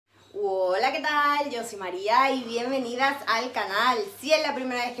yo soy María y bienvenidas al canal. Si es la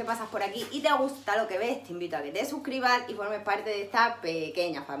primera vez que pasas por aquí y te gusta lo que ves, te invito a que te suscribas y formes parte de esta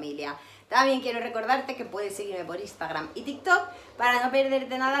pequeña familia. También quiero recordarte que puedes seguirme por Instagram y TikTok para no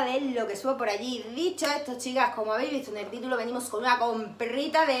perderte nada de lo que subo por allí. Dicho esto, chicas, como habéis visto en el título, venimos con una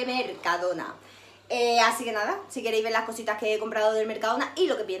comprita de Mercadona. Así que nada, si queréis ver las cositas que he comprado del Mercadona y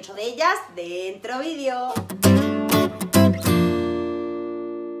lo que pienso de ellas, dentro vídeo.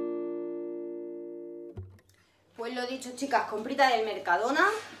 Pues lo dicho, chicas, comprita del Mercadona.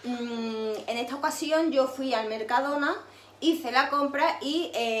 En esta ocasión yo fui al Mercadona, hice la compra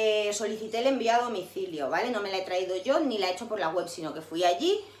y solicité el envío a domicilio, ¿vale? No me la he traído yo ni la he hecho por la web, sino que fui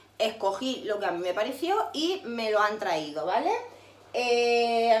allí, escogí lo que a mí me pareció y me lo han traído, ¿vale?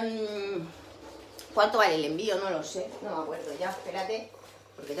 ¿Cuánto vale el envío? No lo sé, no me acuerdo ya, espérate,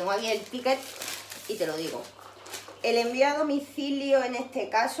 porque tengo aquí el ticket y te lo digo. El envío a domicilio en este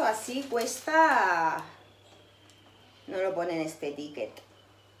caso así cuesta... No lo pone en este ticket.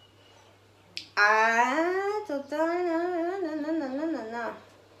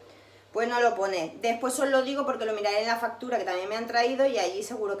 Pues no lo pone. Después os lo digo porque lo miraré en la factura que también me han traído y allí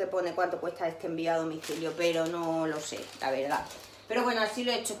seguro que pone cuánto cuesta este envío a domicilio, pero no lo sé, la verdad. Pero bueno, así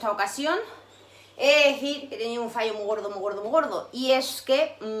lo he hecho esta ocasión. Es decir, que he tenido un fallo muy gordo. Y es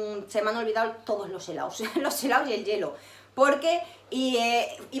que se me han olvidado todos los helados. Los helados y el hielo. Porque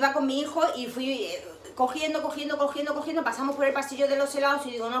iba con mi hijo y fui... cogiendo, pasamos por el pasillo de los helados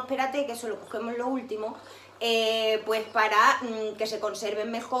y digo, no, espérate, que eso lo cogemos lo último, pues para que se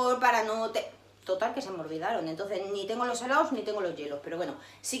conserven mejor, para no... Total, que se me olvidaron, entonces ni tengo los helados ni tengo los hielos, pero bueno,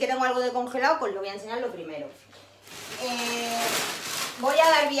 sí que tengo algo de congelado, pues lo voy a enseñar lo primero. Voy a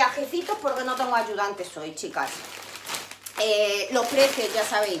dar viajecitos porque no tengo ayudantes hoy, chicas. Los precios, ya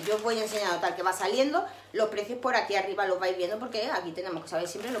sabéis, yo os voy enseñando tal que va saliendo, los precios por aquí arriba los vais viendo porque aquí tenemos que saber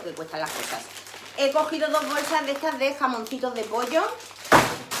siempre lo que cuestan las cosas. He cogido dos bolsas de estas de jamoncitos de pollo.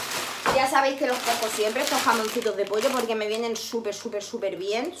 Ya sabéis que los cojo siempre, estos jamoncitos de pollo, porque me vienen súper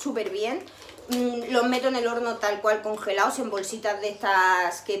bien. Los meto en el horno tal cual congelados, en bolsitas de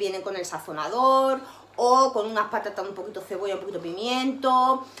estas que vienen con el sazonador, o con unas patatas, un poquito cebolla, un poquito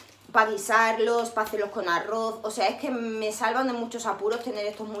pimiento, para guisarlos, para hacerlos con arroz. O sea, es que me salvan de muchos apuros tener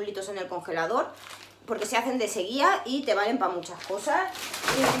estos muslitos en el congelador, porque se hacen de seguida y te valen para muchas cosas.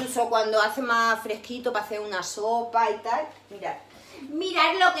 Incluso cuando hace más fresquito para hacer una sopa y tal.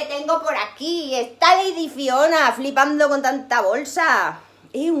 Mirad lo que tengo por aquí. Está Lady Fiona flipando con tanta bolsa.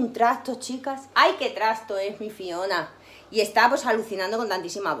 Es un trasto, chicas. ¡Ay, qué trasto es mi Fiona! Y está pues alucinando con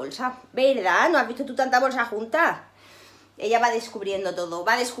tantísima bolsa. ¿Verdad? ¿No has visto tú tanta bolsa junta? Ella va descubriendo todo,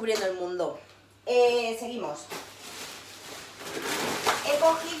 va descubriendo el mundo. Seguimos. He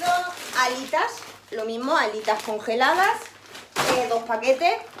cogido alitas. Lo mismo, alitas congeladas, 2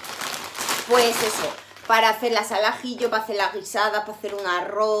 paquetes, pues eso, para hacerlas al ajillo, para hacerlas guisadas, para hacer un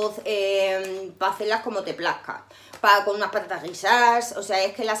arroz, para hacerlas como te plazca, con unas patatas guisadas. O sea,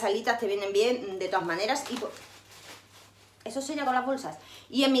 es que las alitas te vienen bien de todas maneras y pues, eso sería con las bolsas.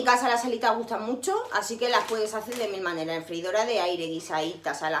 Y en mi casa las alitas gustan mucho, así que las puedes hacer de 1000 maneras, en freidora de aire,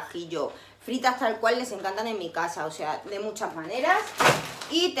 guisaditas, al ajillo, fritas tal cual, les encantan en mi casa, o sea, de muchas maneras.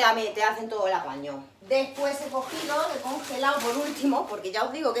 Y te hacen todo el apaño. Después he cogido, he congelado por último, porque ya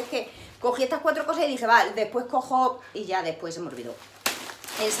os digo que es que cogí estas 4 cosas y dije, vale, después cojo, y ya después se me olvidó.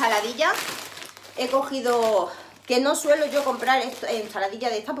 Ensaladilla, he cogido, que no suelo yo comprar ensaladilla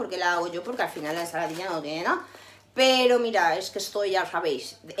de esta porque la hago yo, porque al final la ensaladilla no tiene nada. Pero mira, es que estoy, ya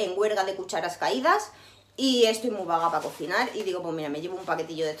sabéis, en huelga de cucharas caídas. Y estoy muy vaga para cocinar y digo, pues mira, me llevo un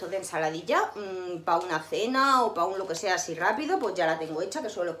paquetillo de estos de ensaladilla para una cena o para un lo que sea así rápido, pues ya la tengo hecha, que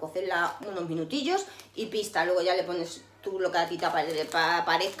suelo cocerla unos minutillos y pista. Luego ya le pones tú lo que a ti te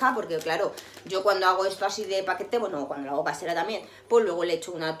parezca, porque claro, yo cuando hago esto así de paquete, bueno, cuando lo hago casera también, pues luego le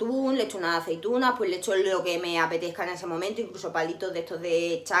echo un atún, le echo unas aceitunas, pues le echo lo que me apetezca en ese momento, incluso palitos de estos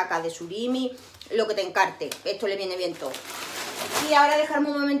de chaca, de surimi, lo que te encarte, esto le viene bien todo. Y ahora dejarme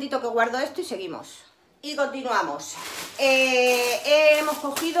un momentito que guardo esto y seguimos. Y continuamos. Hemos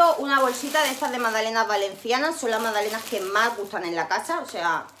cogido una bolsita de estas de magdalenas valencianas. Son las magdalenas que más gustan en la casa, o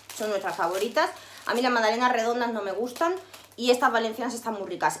sea, son nuestras favoritas. A mí las magdalenas redondas no me gustan y estas valencianas están muy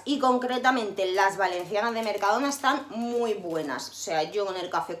ricas. Y concretamente las valencianas de Mercadona están muy buenas. O sea, yo con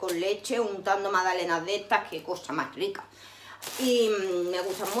el café con leche, untando magdalenas de estas, qué cosa más rica. Y me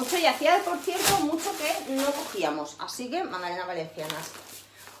gustan mucho y hacía, por cierto, mucho que no cogíamos. Así que magdalenas valencianas.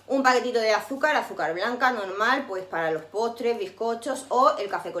 Un paquetito de azúcar, azúcar blanca, normal, pues para los postres, bizcochos o el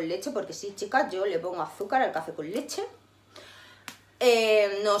café con leche, porque sí, chicas, yo le pongo azúcar al café con leche.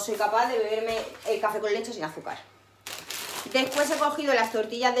 No soy capaz de beberme el café con leche sin azúcar. Después he cogido las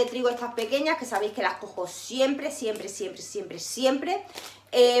tortillas de trigo estas pequeñas, que sabéis que las cojo siempre, siempre, siempre, siempre, siempre,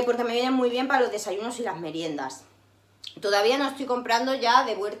 porque me vienen muy bien para los desayunos y las meriendas. Todavía no estoy comprando ya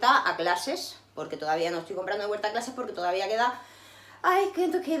de vuelta a clases, porque todavía queda... Ay, que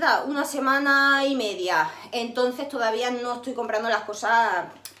queda una semana y media, entonces todavía no estoy comprando las cosas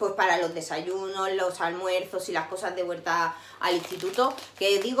pues para los desayunos, los almuerzos y las cosas de vuelta al instituto,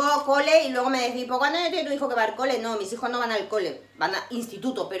 que digo cole y luego me decís, pues ¿cuándo tiene tu hijo que va al cole? No, mis hijos no van al cole, van al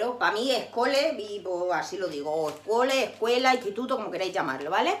instituto, pero para mí es cole y pues así lo digo, o cole, escuela, instituto, como queráis llamarlo,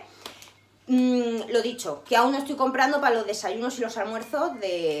 ¿vale? Lo dicho, que aún no estoy comprando para los desayunos y los almuerzos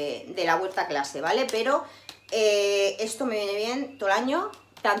de la vuelta a clase, ¿vale? Pero esto me viene bien todo el año,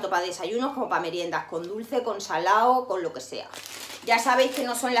 tanto para desayunos como para meriendas, con dulce, con salado, con lo que sea. Ya sabéis que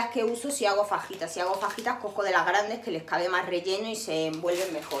no son las que uso si hago fajitas. Si hago fajitas cojo de las grandes, que les cabe más relleno y se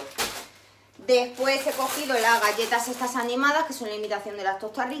envuelven mejor. Después he cogido las galletas estas animadas, que son la imitación de las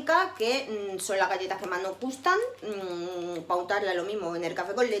Tostas Ricas, que son las galletas que más nos gustan. Para untarlas lo mismo, en el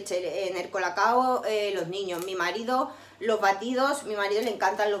café con leche, en el colacao, los niños, mi marido, los batidos. Mi marido le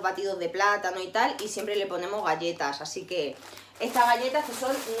encantan los batidos de plátano y tal, y siempre le ponemos galletas. Así que estas galletas que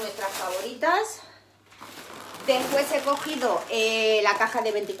son nuestras favoritas. Después he cogido la caja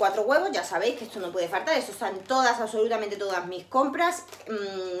de 24 huevos, ya sabéis que esto no puede faltar, esto están todas, absolutamente todas mis compras,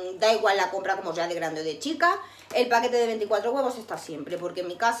 da igual la compra como sea de grande o de chica, el paquete de 24 huevos está siempre, porque en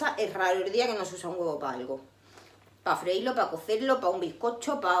mi casa es raro el día que no se usa un huevo para algo. Para freírlo, para cocerlo, para un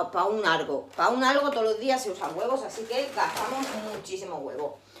bizcocho, para un algo. Para un algo todos los días se usan huevos, así que gastamos muchísimo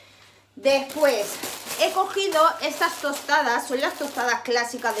huevo. Después he cogido estas tostadas, son las tostadas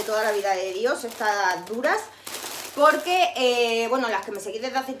clásicas de toda la vida de Dios, estas duras, porque, bueno, las que me seguís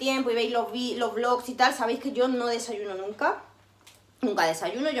desde hace tiempo y veis los vlogs y tal, sabéis que yo no desayuno nunca, nunca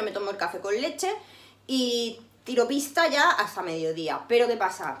desayuno, yo me tomo el café con leche y tiro pista ya hasta mediodía. Pero ¿qué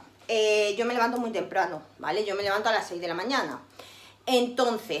pasa? Yo me levanto muy temprano, ¿vale? Yo me levanto a las 6 de la mañana,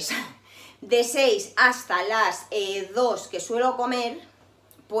 entonces, de 6 hasta las 2 que suelo comer,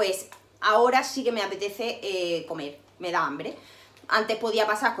 pues ahora sí que me apetece comer, me da hambre. Antes podía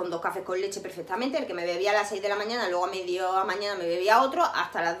pasar con 2 cafés con leche perfectamente, el que me bebía a las 6 de la mañana, luego a media mañana me bebía otro,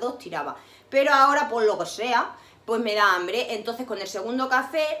 hasta las 2 tiraba. Pero ahora, por lo que sea, pues me da hambre, entonces con el segundo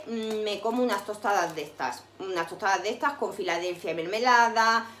café me como unas tostadas de estas con Filadelfia y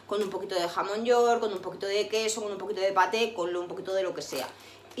mermelada, con un poquito de jamón york, con un poquito de queso, con un poquito de paté, con un poquito de lo que sea.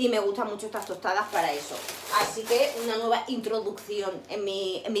 Y me gustan mucho estas tostadas para eso. Así que una nueva introducción en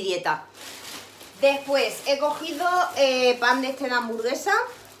mi dieta. Después he cogido pan de este de hamburguesa,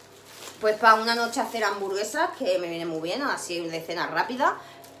 pues para una noche hacer hamburguesas, que me viene muy bien, así de cena rápida.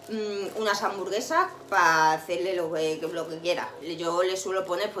 Unas hamburguesas para hacerle lo que quiera. Yo le suelo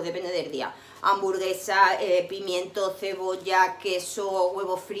poner, pues depende del día, hamburguesa, pimiento, cebolla, queso,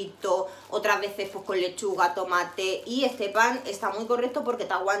 huevo frito, otras veces pues con lechuga, tomate. Y este pan está muy correcto porque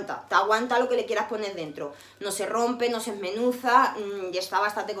te aguanta lo que le quieras poner dentro, no se rompe, no se esmenuza, y está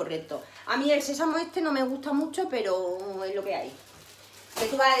bastante correcto. A mí el sésamo este no me gusta mucho, pero es lo que hay. Que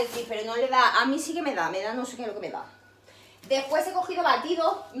tú vas a decir, pero no le da, a mí sí que me da no sé qué es lo que me da. Después he cogido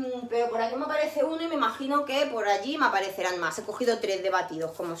batidos, pero por aquí me aparece uno y me imagino que por allí me aparecerán más. He cogido 3 de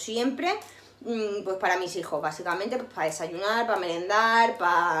batidos, como siempre, pues para mis hijos, básicamente, pues para desayunar, para merendar,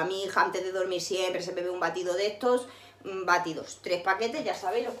 para mi hija antes de dormir siempre se bebe un batido de estos. Batidos, 3 paquetes, ya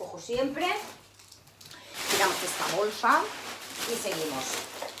sabéis, los cojo siempre. Tiramos esta bolsa y seguimos.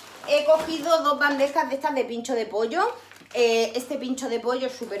 He cogido 2 bandejas de estas de pincho de pollo. Este pincho de pollo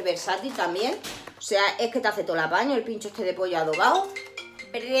es súper versátil también, o sea, es que te hace todo el apaño el pincho este de pollo adobado.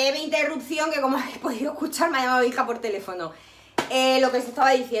 Breve interrupción, que como habéis podido escuchar me ha llamado mi hija por teléfono. Lo que os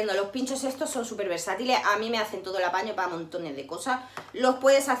estaba diciendo, los pinchos estos son súper versátiles, a mí me hacen todo el apaño para montones de cosas. Los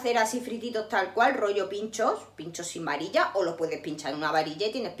puedes hacer así frititos tal cual, rollo pinchos sin varilla, o los puedes pinchar en una varilla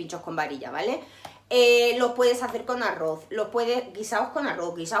y tienes pinchos con varilla, ¿vale? Los puedes hacer con arroz, los puedes guisados con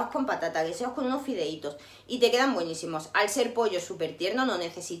arroz, guisados con patata, guisados con unos fideitos y te quedan buenísimos. Al ser pollo súper tierno, no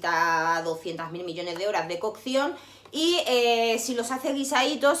necesita 200.000 millones de horas de cocción y si los haces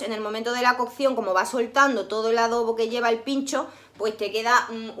guisaditos, en el momento de la cocción, como va soltando todo el adobo que lleva el pincho, pues te queda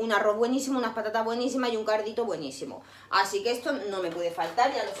un arroz buenísimo, unas patatas buenísimas y un cardito buenísimo. Así que esto no me puede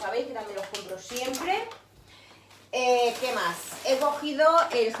faltar, ya lo sabéis, que también los compro siempre. ¿Qué más? He cogido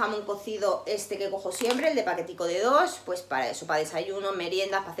el jamón cocido este que cojo siempre, el de paquetico de 2, pues para eso, para desayuno,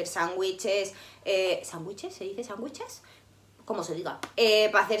 meriendas, para hacer sándwiches. ¿Sándwiches? ¿Se dice sándwiches? Como se diga.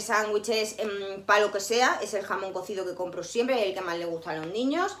 Para hacer sándwiches, para lo que sea, es el jamón cocido que compro siempre, es el que más le gusta a los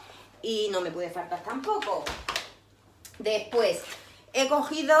niños y no me puede faltar tampoco. Después He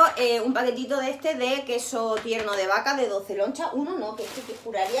cogido un paquetito de este de queso tierno de vaca de 12 lonchas. Uno no, que este que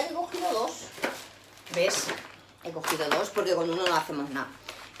juraría que he cogido dos. ¿Ves? He cogido dos porque con uno no hacemos nada.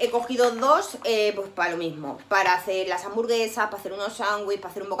 He cogido dos, pues para lo mismo, para hacer las hamburguesas, para hacer unos sándwiches,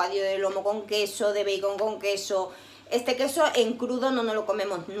 para hacer un bocadillo de lomo con queso, de bacon con queso. Este queso en crudo no nos lo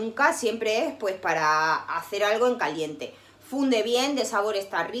comemos nunca, siempre es pues para hacer algo en caliente. Funde bien, de sabor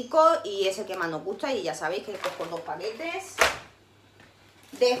está rico y es el que más nos gusta y ya sabéis que cojo 2 paquetes.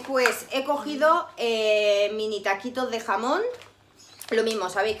 Después he cogido mini taquitos de jamón, lo mismo,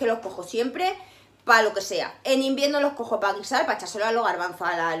 sabéis que los cojo siempre. Para lo que sea. En invierno los cojo para guisar, para echárselo a los garbanzos,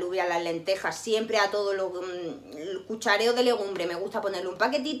 a la alubia, a las lentejas, siempre a todo el cuchareo de legumbre me gusta ponerle un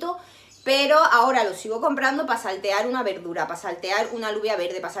paquetito, pero ahora los sigo comprando para saltear una verdura, para saltear una alubia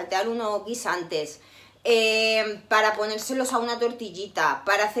verde, para saltear unos guisantes, para ponérselos a una tortillita,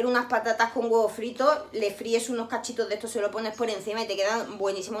 para hacer unas patatas con huevo frito, le fríes unos cachitos de estos, se lo pones por encima y te quedan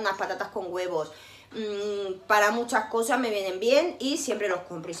buenísimas unas patatas con huevos. Para muchas cosas me vienen bien y siempre los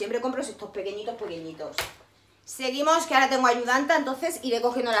compro. Y siempre compro estos pequeñitos. Seguimos, que ahora tengo ayudanta, entonces iré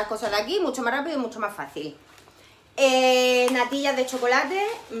cogiendo las cosas de aquí mucho más rápido y mucho más fácil. Natillas de chocolate.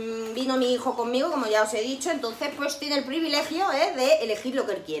 Vino mi hijo conmigo, como ya os he dicho, entonces pues tiene el privilegio de elegir lo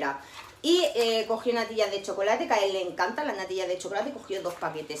que él quiera. Y cogí natillas de chocolate, que a él le encantan las natillas de chocolate, cogí 2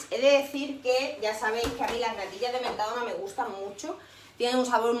 paquetes. He de decir que ya sabéis que a mí las natillas de Mercadona me gustan mucho. Tienen un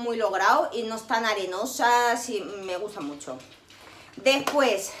sabor muy logrado y no están arenosas y me gustan mucho.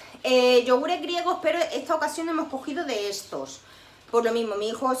 Después, yogures griegos, pero esta ocasión hemos cogido de estos. Por lo mismo, a mi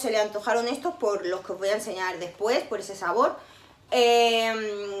hijo se le antojaron estos por los que os voy a enseñar después, por ese sabor.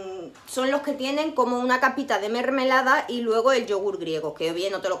 Son los que tienen como una capita de mermelada y luego el yogur griego, que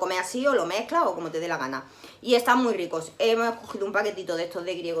bien no te lo comes así o lo mezclas o como te dé la gana. Y están muy ricos. Hemos cogido un paquetito de estos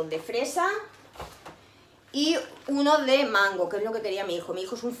de griegos de fresa. Y uno de mango, que es lo que quería mi hijo. Mi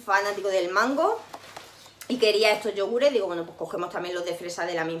hijo es un fanático del mango y quería estos yogures. Digo, bueno, pues cogemos también los de fresa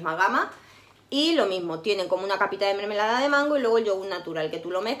de la misma gama. Y lo mismo, tienen como una capita de mermelada de mango y luego el yogur natural, que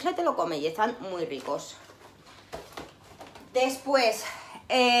tú lo mezclas y te lo comes y están muy ricos. Después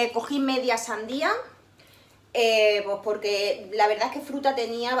cogí media sandía, pues porque la verdad es que fruta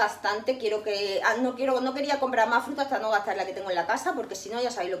tenía bastante. No quería comprar más fruta hasta no gastar la que tengo en la casa, porque si no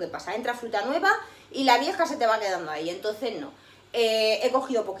ya sabéis lo que pasa, entra fruta nueva y la vieja se te va quedando ahí, entonces no. He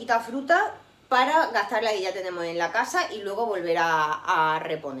cogido poquita fruta para gastar la que ya tenemos en la casa y luego volver a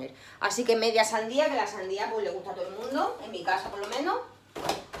reponer. Así que media sandía, que la sandía pues le gusta a todo el mundo, en mi casa por lo menos.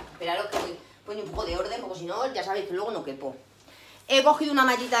 Esperaros que voy poniendo un poco de orden, porque si no ya sabéis que luego no quepo. He cogido una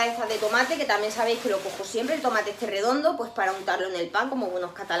mallita de estas de tomate, que también sabéis que lo cojo siempre, el tomate este redondo, pues para untarlo en el pan, como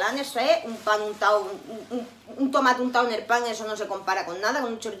buenos catalanes, un pan untado, un tomate untado en el pan, eso no se compara con nada,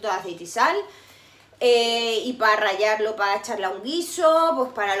 con un chorrito de aceite y sal. Y para rallarlo, para echarle a un guiso,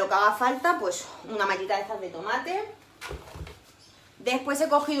 pues para lo que haga falta, pues una mallita de estas de tomate. Después he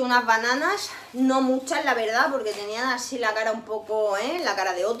cogido unas bananas, no muchas la verdad, porque tenían así la cara un poco, la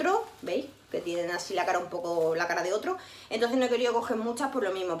cara de otro, ¿veis? Que tienen así la cara un poco, la cara de otro. Entonces no he querido coger muchas por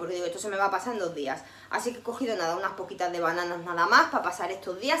lo mismo, porque digo, esto se me va a pasar en 2 días. Así que he cogido nada, unas poquitas de bananas nada más para pasar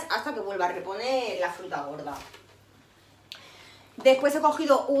estos días hasta que vuelva a reponer la fruta gorda. Después he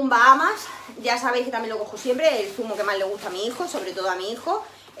cogido un Bahamas, ya sabéis que también lo cojo siempre, el zumo que más le gusta a mi hijo, sobre todo a mi hijo.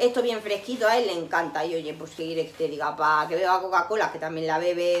 Esto bien fresquito, a él le encanta. Y oye, pues que te diga, para que beba Coca-Cola, que también la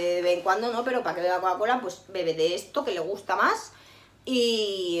bebe de vez en cuando, ¿no? Pero para que beba Coca-Cola, pues bebe de esto, que le gusta más.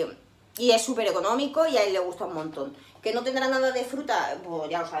 Y es súper económico y a él le gusta un montón. Que no tendrá nada de fruta, pues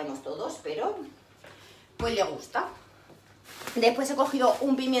ya lo sabemos todos, pero pues le gusta. Después he cogido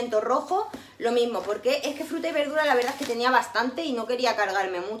un pimiento rojo, lo mismo, porque es que fruta y verdura la verdad es que tenía bastante y no quería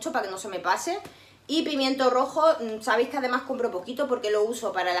cargarme mucho para que no se me pase. Y pimiento rojo, sabéis que además compro poquito porque lo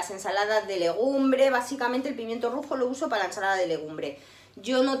uso para las ensaladas de legumbre. Básicamente el pimiento rojo lo uso para la ensalada de legumbre.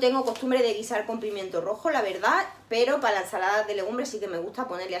 Yo no tengo costumbre de guisar con pimiento rojo, la verdad, pero para la ensalada de legumbre sí que me gusta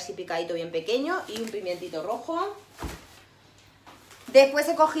ponerle así picadito bien pequeño y un pimientito rojo. Después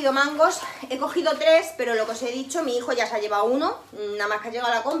he cogido mangos, he cogido 3, pero lo que os he dicho, mi hijo ya se ha llevado uno, nada más que ha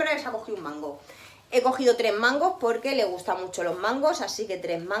llegado a la compra y se ha cogido un mango. He cogido 3 mangos porque le gustan mucho los mangos, así que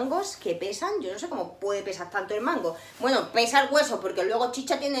 3 mangos que pesan, yo no sé cómo puede pesar tanto el mango. Bueno, pesa el hueso porque luego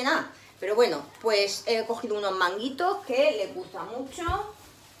chicha tiene nada, pero bueno, pues he cogido unos manguitos que le gustan mucho.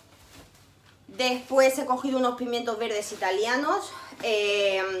 Después he cogido unos pimientos verdes italianos,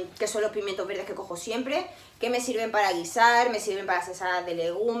 que son los pimientos verdes que cojo siempre, que me sirven para guisar, me sirven para las ensaladas de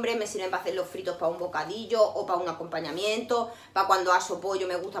legumbre, me sirven para hacer los fritos para un bocadillo o para un acompañamiento, para cuando aso pollo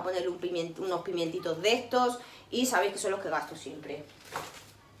me gusta ponerle unos pimientitos de estos y sabéis que son los que gasto siempre.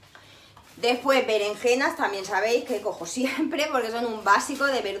 Después berenjenas, también sabéis que cojo siempre porque son un básico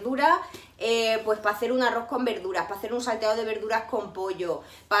de verdura, pues para hacer un arroz con verduras, para hacer un salteado de verduras con pollo,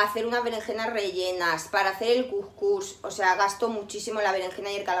 para hacer unas berenjenas rellenas, para hacer el cuscús. O sea, gasto muchísimo la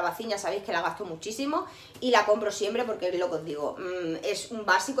berenjena y el calabacín, ya sabéis que la gasto muchísimo y la compro siempre porque es lo que os digo, es un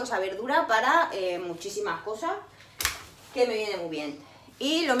básico esa verdura para muchísimas cosas que me viene muy bien.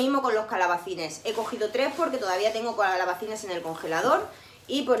 Y lo mismo con los calabacines, he cogido 3 porque todavía tengo calabacines en el congelador.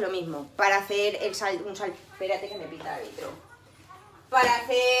 Y pues lo mismo, para hacer espérate que me pita el litro. Para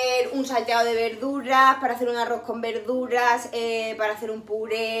hacer un salteado de verduras, para hacer un arroz con verduras, para hacer un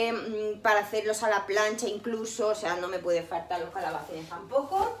puré, para hacerlos a la plancha incluso, o sea, no me puede faltar los calabacines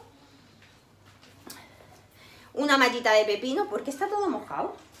tampoco. Una mallita de pepino, ¿por qué está todo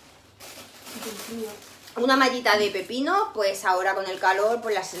mojado? Una mallita de pepino, pues ahora con el calor,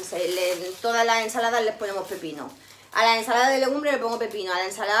 pues todas las ensaladas les ponemos pepino. A la ensalada de legumbres le pongo pepino, a la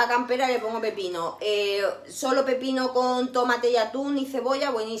ensalada campera le pongo pepino, solo pepino con tomate y atún y cebolla,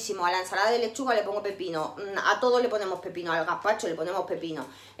 buenísimo. A la ensalada de lechuga le pongo pepino, a todo le ponemos pepino, al gazpacho le ponemos pepino.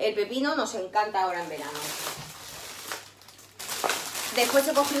 El pepino nos encanta ahora en verano. Después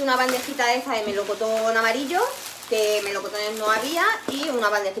he cogido una bandejita de esa de melocotón amarillo, que melocotones no había, y una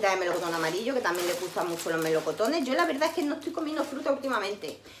bandejita de melocotón amarillo, que también le gustan mucho los melocotones. Yo la verdad es que no estoy comiendo fruta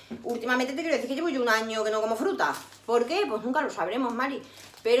últimamente. Últimamente te quiero decir que llevo yo un año que no como fruta. ¿Por qué? Pues nunca lo sabremos, Mari.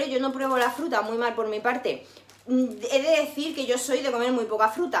 Pero yo no pruebo la fruta, muy mal por mi parte. He de decir que yo soy de comer muy poca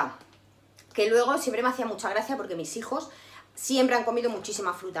fruta, que luego siempre me hacía mucha gracia porque mis hijos siempre han comido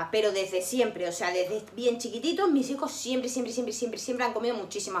muchísima fruta, pero desde siempre, o sea, desde bien chiquititos, mis hijos siempre han comido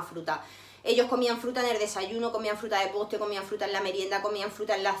muchísima fruta. Ellos comían fruta en el desayuno, comían fruta de postre, comían fruta en la merienda, comían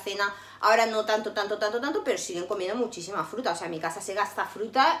fruta en la cena. Ahora no tanto, pero siguen comiendo muchísima fruta. O sea, en mi casa se gasta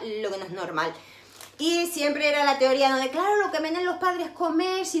fruta, lo que no es normal. Y siempre era la teoría, no de, claro, lo que ven los padres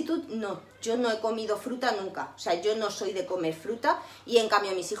comer, si tú... No, yo no he comido fruta nunca. O sea, yo no soy de comer fruta y en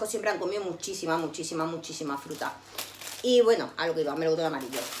cambio mis hijos siempre han comido muchísima fruta. Y bueno, a lo que iba, melocotón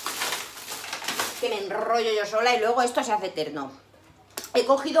amarillo. Que me enrollo yo sola y luego esto se hace eterno. He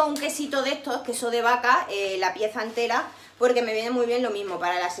cogido un quesito de estos, queso de vaca, la pieza entera, porque me viene muy bien lo mismo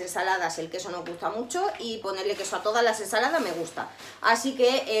para las ensaladas. El queso nos gusta mucho y ponerle queso a todas las ensaladas me gusta. Así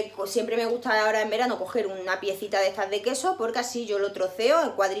que siempre me gusta ahora en verano coger una piecita de estas de queso, porque así yo lo troceo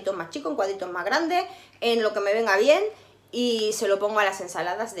en cuadritos más chicos, en cuadritos más grandes, en lo que me venga bien, y se lo pongo a las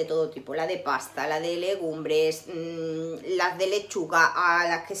ensaladas de todo tipo, la de pasta, la de legumbres, las de lechuga, a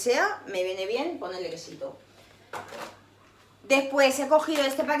las que sea, me viene bien ponerle quesito. Después he cogido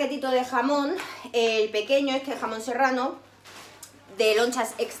este paquetito de jamón, el pequeño, este jamón serrano, de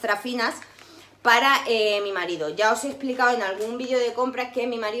lonchas extra finas, para mi marido. Ya os he explicado en algún vídeo de compras que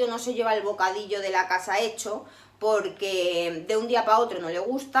mi marido no se lleva el bocadillo de la casa hecho, porque de un día para otro no le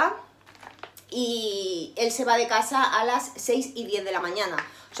gusta, y él se va de casa a las 6 y 10 de la mañana.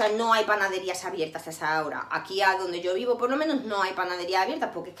 O sea, no hay panaderías abiertas a esa hora. Aquí a donde yo vivo, por lo menos, no hay panaderías abiertas,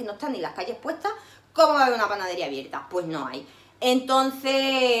 porque es que no están ni las calles puestas. ¿Cómo va a haber una panadería abierta? Pues no hay.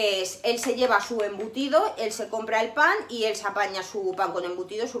 Entonces, él se lleva su embutido, él se compra el pan y él se apaña su pan con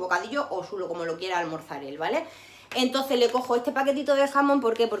embutido, su bocadillo o como lo quiera almorzar él, ¿vale? Entonces le cojo este paquetito de jamón,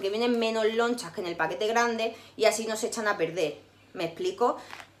 ¿por qué? Porque vienen menos lonchas que en el paquete grande y así no se echan a perder, ¿me explico?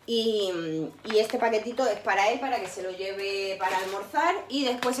 Y este paquetito es para él, para que se lo lleve para almorzar. Y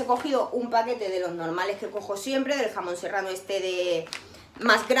después he cogido un paquete de los normales que cojo siempre, del jamón serrano este de...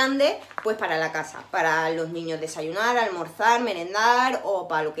 más grande, pues para la casa, para los niños desayunar, almorzar, merendar o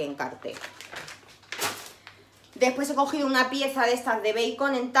para lo que encarte. Después he cogido una pieza de estas de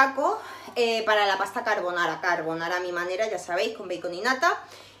bacon en taco para la pasta carbonara a mi manera, ya sabéis, con bacon y nata.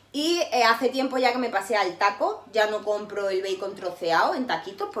 Y hace tiempo ya que me pasé al taco, ya no compro el bacon troceado en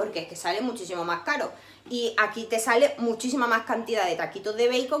taquitos porque es que sale muchísimo más caro. Y aquí te sale muchísima más cantidad de taquitos de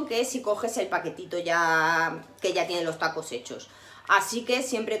bacon que si coges el paquetito ya que ya tiene los tacos hechos. Así que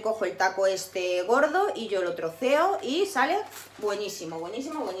siempre cojo el taco este gordo y yo lo troceo y sale buenísimo.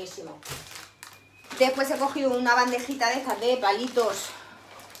 Después he cogido una bandejita de estas de palitos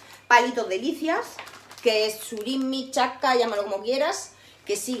delicias, que es surimi, chaca, llámalo como quieras.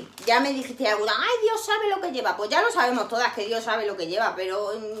 Que sí, ya me dijiste alguna, ay, Dios sabe lo que lleva. Pues ya lo sabemos todas que Dios sabe lo que lleva,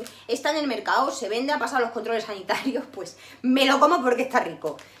 pero está en el mercado, se vende, ha pasado los controles sanitarios, pues me lo como porque está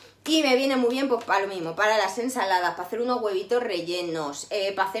rico. Y me viene muy bien pues para lo mismo, para las ensaladas, para hacer unos huevitos rellenos,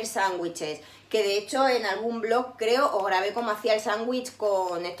 para hacer sándwiches, que de hecho en algún blog creo os grabé cómo hacía el sándwich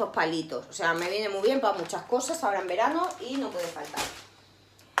con estos palitos. O sea, me viene muy bien para muchas cosas ahora en verano y no puede faltar.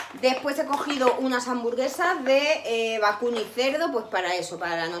 Después he cogido unas hamburguesas de vacuno y cerdo, pues para eso,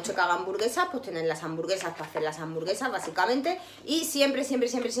 para la noche que haga hamburguesas, pues tener las hamburguesas para hacer las hamburguesas básicamente. Y siempre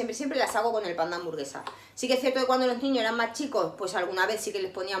las hago con el pan de hamburguesa. Sí que es cierto que cuando los niños eran más chicos, pues alguna vez sí que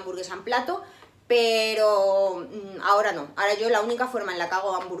les ponía hamburguesa en plato, pero ahora no. Ahora yo la única forma en la que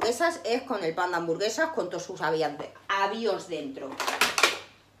hago hamburguesas es con el pan de hamburguesas, con todos sus avíos dentro.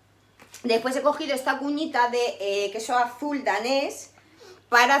 Después he cogido esta cuñita de queso azul danés,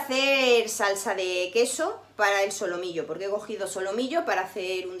 para hacer salsa de queso para el solomillo, porque he cogido solomillo para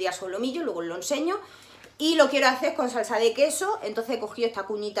hacer un día solomillo, luego os lo enseño, y lo quiero hacer con salsa de queso, entonces he cogido esta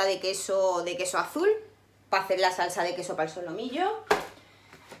cuñita de queso azul para hacer la salsa de queso para el solomillo.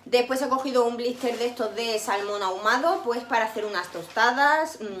 Después he cogido un blister de estos de salmón ahumado, pues para hacer unas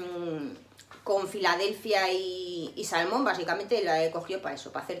tostadas con Filadelfia y salmón, básicamente la he cogido para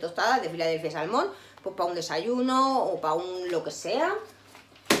eso, para hacer tostadas de Filadelfia y salmón, pues para un desayuno o para un lo que sea.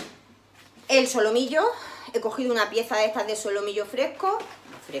 El solomillo, he cogido una pieza de estas de solomillo fresco,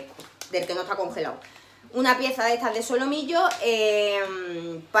 del que no está congelado. Una pieza de estas de solomillo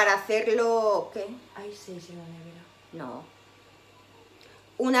para hacerlo... ¿Qué? Hay 6 en la nevera. No.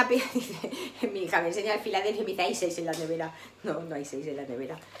 Una pieza... Mi hija me enseña el Filadelfia y me dice, hay 6 en la nevera. No, no hay 6 en la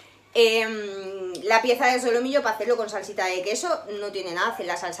nevera. La pieza de solomillo para hacerlo con salsita de queso. No tiene nada hacer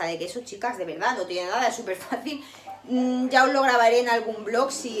la salsa de queso, chicas, de verdad, no tiene nada, es súper fácil. Ya os lo grabaré en algún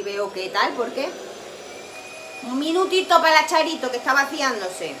blog si veo qué tal, porque... Un minutito para la Charito que está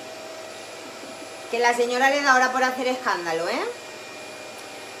vaciándose. Que la señora le da ahora por hacer escándalo, ¿eh?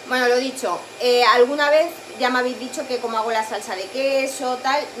 Bueno, lo dicho, alguna vez ya me habéis dicho que como hago la salsa de queso,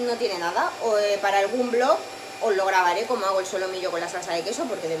 tal, no tiene nada. O, para algún blog os lo grabaré como hago el solomillo con la salsa de queso,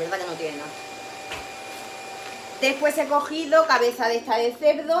 porque de verdad que no tiene nada. Después he cogido cabeza de esta de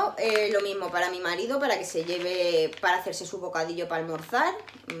cerdo, lo mismo para mi marido, para que se lleve, para hacerse su bocadillo para almorzar,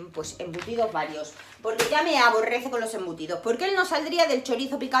 pues embutidos varios. Porque ya me aborrece con los embutidos, porque él no saldría del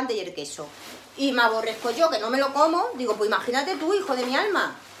chorizo picante y el queso. Y me aborrezco yo, que no me lo como, digo, pues imagínate tú, hijo de mi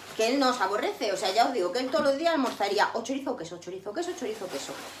alma, que él nos aborrece. O sea, ya os digo que él todos los días almorzaría o chorizo, queso, chorizo, queso, chorizo,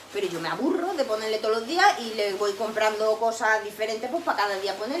 queso. Pero yo me aburro de ponerle todos los días y le voy comprando cosas diferentes, pues para cada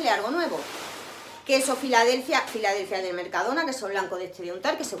día ponerle algo nuevo. Queso Filadelfia del Mercadona, queso blanco de este de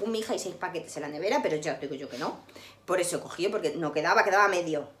untar, que según mi hija hay 6 paquetes en la nevera, pero ya os digo yo que no. Por eso he cogido, porque no quedaba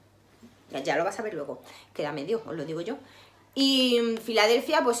medio. Ya lo vas a ver luego. Queda medio, os lo digo yo. Y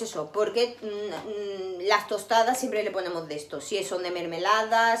Filadelfia, pues eso, porque las tostadas siempre le ponemos de esto. Si son de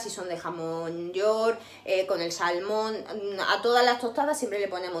mermelada, si son de jamón york, con el salmón, a todas las tostadas siempre le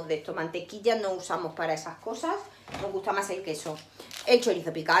ponemos de esto. Mantequilla no usamos para esas cosas, nos gusta más el queso. El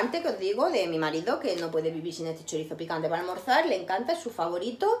chorizo picante, que os digo, de mi marido, que no puede vivir sin este chorizo picante para almorzar, le encanta, es su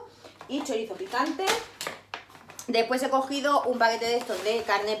favorito. Y chorizo picante. Después he cogido un paquete de estos de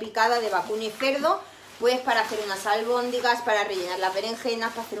carne picada de vacuno y cerdo, pues para hacer unas albóndigas, para rellenar las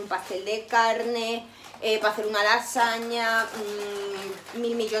berenjenas, para hacer un pastel de carne, para hacer una lasaña,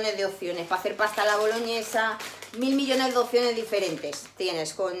 1000 millones de opciones, para hacer pasta a la boloñesa, 1000 millones de opciones diferentes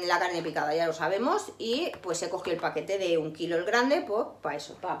tienes con la carne picada, ya lo sabemos. Y pues he cogido el paquete de 1 kilo el grande, pues para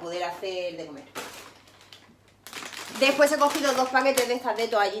eso, para poder hacer de comer. Después he cogido 2 paquetes de estas de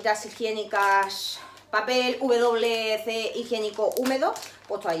toallitas higiénicas, papel WC higiénico húmedo,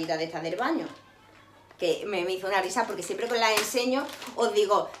 pues toallitas de estas del baño. Que me hizo una risa porque siempre que las enseño os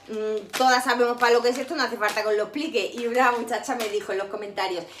digo, todas sabemos para lo que es esto, no hace falta que os lo explique. Y una muchacha me dijo en los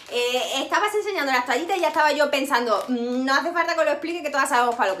comentarios, estabas enseñando las toallitas y ya estaba yo pensando, no hace falta que os lo explique, que todas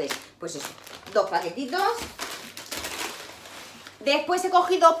sabemos para lo que es. Pues eso, 2 paquetitos. Después he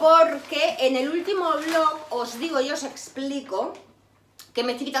cogido, porque en el último vlog os digo y os explico que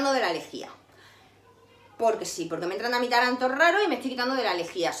me estoy quitando de la lejía. Porque sí, porque me entran a mi taranto raro y me estoy quitando de la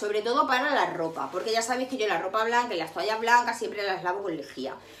lejía, sobre todo para la ropa, porque ya sabéis que yo la ropa blanca y las toallas blancas siempre las lavo con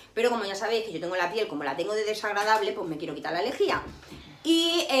lejía. Pero como ya sabéis que yo tengo la piel, como la tengo de desagradable, pues me quiero quitar la lejía.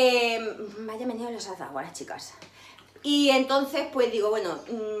 Y vaya meneo los has dado ahora, chicas. Y entonces pues digo, bueno,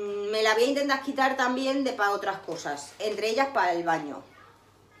 me la voy a intentar quitar también para otras cosas, entre ellas para el baño.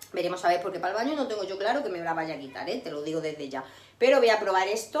 Veremos a ver, porque para el baño no tengo yo claro que me la vaya a quitar, te lo digo desde ya. Pero voy a probar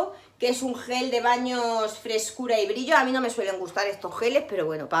esto, que es un gel de baños frescura y brillo. A mí no me suelen gustar estos geles, pero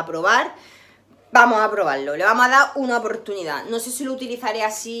bueno, para probar, vamos a probarlo. Le vamos a dar una oportunidad. No sé si lo utilizaré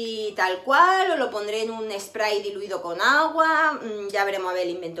así tal cual, o lo pondré en un spray diluido con agua. Ya veremos a ver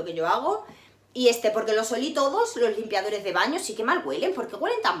el invento que yo hago. Y porque los olí todos, los limpiadores de baño, sí que mal huelen. ¿Por qué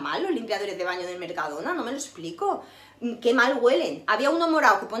huelen tan mal los limpiadores de baño del Mercadona? No me lo explico. Qué mal huelen. Había uno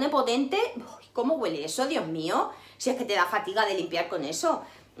morado que pone potente. Uy, ¿cómo huele eso, Dios mío? Si es que te da fatiga de limpiar con eso.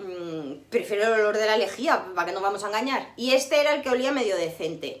 prefiero el olor de la lejía, para que nos vamos a engañar. Y este era el que olía medio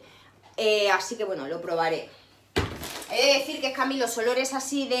decente. Así que bueno, lo probaré. He de decir que es que a mí los olores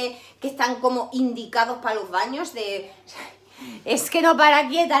así de que están como indicados para los baños, es que no para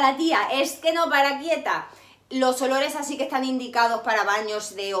quieta la tía, es que no para quieta. Los olores así que están indicados para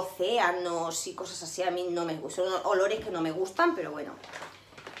baños de océanos y cosas así, a mí no me gustan, son olores que no me gustan, pero bueno.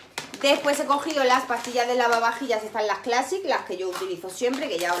 Después he cogido las pastillas de lavavajillas, están las Classic, las que yo utilizo siempre,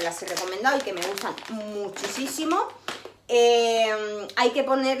 que ya os las he recomendado y que me gustan muchísimo. Hay que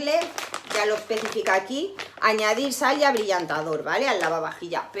ponerle, ya lo especifica aquí, añadir sal y abrillantador, ¿vale? Al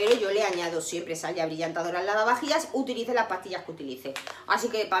lavavajillas, pero yo le añado siempre sal y abrillantador al lavavajillas, utilice las pastillas que utilice. Así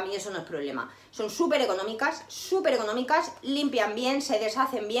que para mí eso no es problema. Son súper económicas, limpian bien, se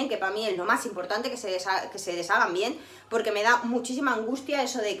deshacen bien, que para mí es lo más importante, que se deshagan bien, porque me da muchísima angustia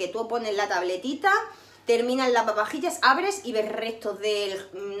eso de que tú pones la tabletita, terminas el lavavajillas, abres y ves restos del...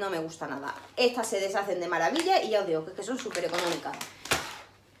 No me gusta nada. Estas se deshacen de maravilla y ya os digo que son súper económicas.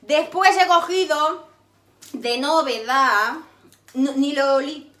 Después he cogido de novedad, ni lo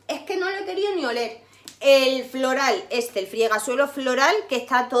olí, es que no lo he querido ni oler, el floral, el friegasuelo floral, que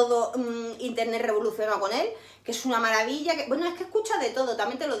está todo internet revolucionado con él, que es una maravilla, que, bueno, es que escucha de todo,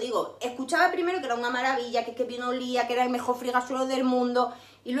 también te lo digo. Escuchaba primero que era una maravilla, que bien olía, que era el mejor friegasuelo del mundo,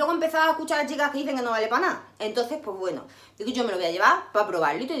 y luego empezaba a escuchar a chicas que dicen que no vale para nada. Entonces, pues bueno, digo, yo me lo voy a llevar para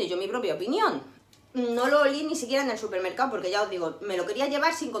probarlo y te digo mi propia opinión. No lo olí ni siquiera en el supermercado, porque ya os digo, me lo quería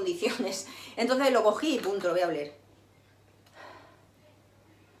llevar sin condiciones. Entonces lo cogí y punto, lo voy a oler.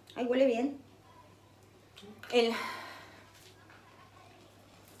 Ay, huele bien.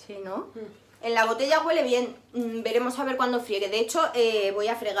 Sí, ¿no? En la botella huele bien. Veremos a ver cuándo friegue. De hecho, voy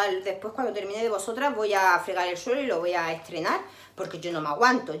a fregar, después cuando termine de vosotras, voy a fregar el suelo y lo voy a estrenar, porque yo no me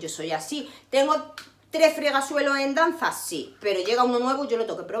aguanto, yo soy así. ¿Tengo 3 fregasuelos en danza? Sí, pero llega uno nuevo y yo lo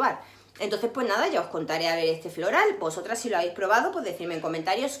tengo que probar. Entonces, pues nada, ya os contaré a ver este floral. Vosotras, si lo habéis probado, pues decidme en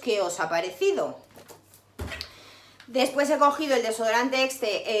comentarios qué os ha parecido. Después he cogido el desodorante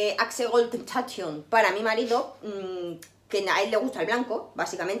Axe Gold Temptation para mi marido, que a él le gusta el blanco,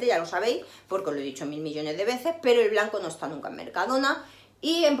 básicamente, ya lo sabéis, porque os lo he dicho 1000 millones de veces, pero el blanco no está nunca en Mercadona.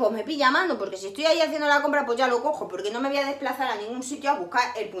 Y pues me pilla a mano, porque si estoy ahí haciendo la compra, pues ya lo cojo, porque no me voy a desplazar a ningún sitio a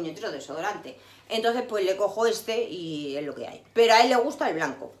buscar el puñetero desodorante. Entonces, pues le cojo y es lo que hay. Pero a él le gusta el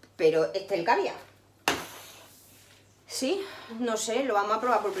blanco, pero el que había. Sí, no sé, lo vamos a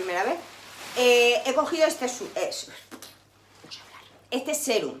probar por primera vez. He cogido este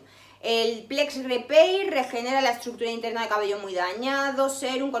serum. El Plex Repair regenera la estructura interna de cabello muy dañado.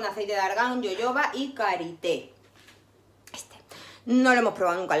 Serum con aceite de argán, yoyoba y karité. No lo hemos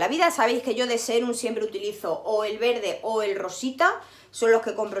probado nunca en la vida. Sabéis que yo de serum siempre utilizo o el verde o el rosita. Son los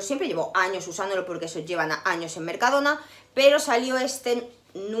que compro siempre. Llevo años usándolo porque esos llevan años en Mercadona. Pero salió este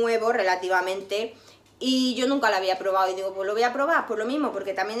nuevo relativamente y yo nunca lo había probado. Y digo, pues lo voy a probar por lo mismo,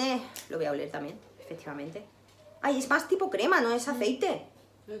 porque también es... Lo voy a oler también, efectivamente. Ay, es más tipo crema, no es aceite.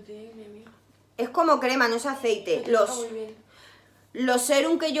 Lo tiene mi amiga. Es como crema, no es aceite. Los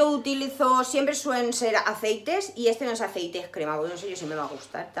serum que yo utilizo siempre suelen ser aceites y este no es aceite, es crema. Bueno, no sé yo si me va a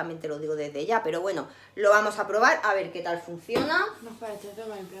gustar, también te lo digo desde ya, pero bueno, lo vamos a probar a ver qué tal funciona. No, espérate,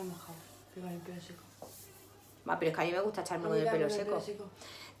 tengo el pelo mojado, tengo el pelo seco. Va, pero es que a mí me gusta echarme el pelo seco.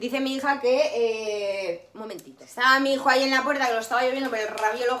 Dice mi hija que... un momentito. Estaba mi hijo ahí en la puerta, que lo estaba lloviendo, pero el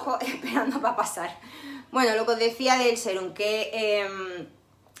rabio el ojo esperando para pasar. Bueno, lo que os decía del serum, que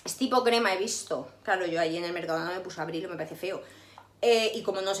es tipo crema, he visto. Claro, yo ahí en el Mercadona no me puse a abrirlo, me parece feo. Y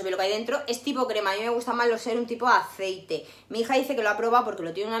como no se ve lo que hay dentro, es tipo crema. A mí me gustan más los serum tipo aceite. Mi hija dice que lo ha probado porque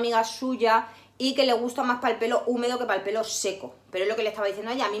lo tiene una amiga suya y que le gusta más para el pelo húmedo que para el pelo seco. Pero es lo que le estaba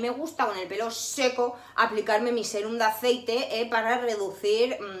diciendo a ella. A mí me gusta con el pelo seco aplicarme mi serum de aceite para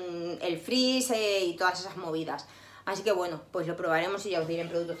reducir el frizz y todas esas movidas. Así que bueno, pues lo probaremos y ya os diré en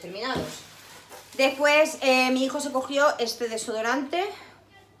productos terminados. Después mi hijo se cogió este desodorante.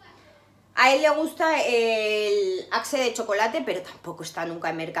 A él le gusta el Axe de chocolate, pero tampoco está nunca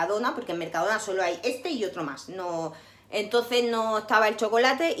en Mercadona, porque en Mercadona solo hay este y otro más. No, entonces no estaba el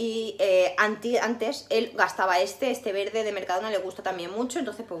chocolate y antes él gastaba este verde de Mercadona, le gusta también mucho.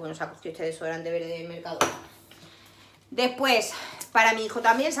 Entonces, pues bueno, se ha cogido este desodorante verde de Mercadona. Después, para mi hijo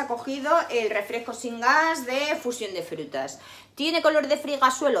también se ha cogido el refresco sin gas de fusión de frutas. ¿Tiene color de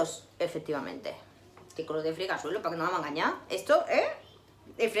frigasuelos? Efectivamente. ¿Qué color de frigasuelo? Para que no me engañar. Esto,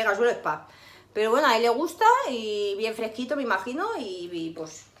 el fregasuelo spa. Pero bueno, a él le gusta y bien fresquito, me imagino, y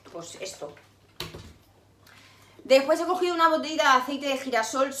pues esto. Después he cogido una botellita de aceite de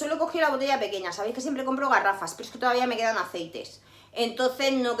girasol. Solo he cogido la botella pequeña. Sabéis que siempre compro garrafas, pero es que todavía me quedan aceites.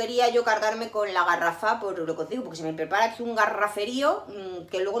 Entonces no quería yo cargarme con la garrafa, por lo que os digo, porque se me prepara aquí un garraferío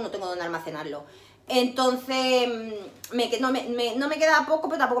que luego no tengo dónde almacenarlo. Entonces no me queda poco,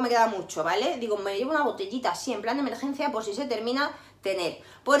 pero tampoco me queda mucho, ¿vale? Digo, me llevo una botellita así en plan de emergencia por si se termina tener.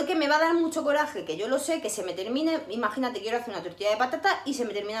 Porque me va a dar mucho coraje, que yo lo sé, que se me termine. Imagínate, quiero hacer una tortilla de patata y se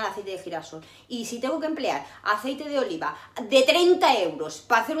me termina el aceite de girasol. Y si tengo que emplear aceite de oliva de 30 euros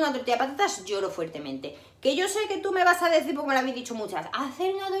para hacer una tortilla de patatas, lloro fuertemente. Que yo sé que tú me vas a decir, porque me lo habéis dicho muchas,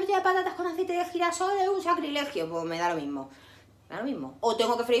 hacer una tortilla de patatas con aceite de girasol es un sacrilegio. Pues me da lo mismo. Lo mismo. O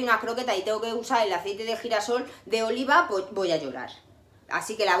tengo que freír unas croquetas y tengo que usar el aceite de girasol de oliva, pues voy a llorar.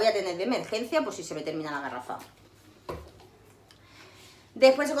 Así que la voy a tener de emergencia por si se me termina la garrafa.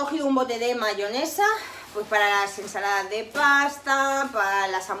 Después he cogido un bote de mayonesa, pues para las ensaladas de pasta, para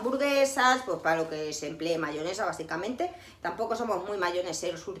las hamburguesas, pues para lo que se emplee mayonesa básicamente. Tampoco somos muy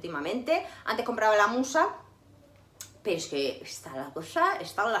mayoneseros últimamente. Antes compraba la musa. Pero es que están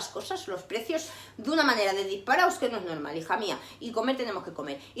las cosas, los precios de una manera de disparados que no es normal, hija mía. Y comer tenemos que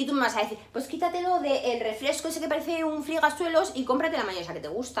comer. Y tú me vas a decir, pues quítatelo del refresco ese que parece un frigasuelos y cómprate la mayonesa que te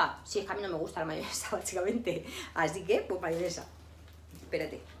gusta. Si es que a mí no me gusta la mayonesa, básicamente. Así que, pues mayonesa.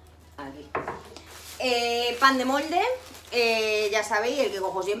 Espérate, aquí. Pan de molde, ya sabéis, el que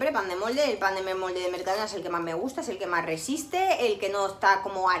cojo siempre, pan de molde. El pan de molde de Mercadona es el que más me gusta, es el que más resiste, el que no está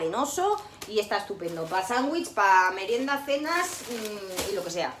como arenoso y está estupendo. Para sándwich, para merienda, cenas y lo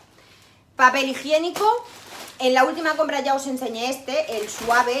que sea. Papel higiénico. En la última compra ya os enseñé el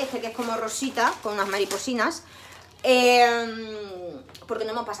suave, que es como rosita, con unas mariposinas. Porque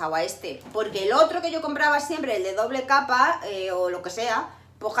no hemos pasado a porque el otro que yo compraba siempre, el de doble capa o lo que sea,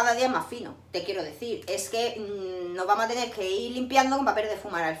 pues cada día es más fino, te quiero decir. Es que nos vamos a tener que ir limpiando con papel de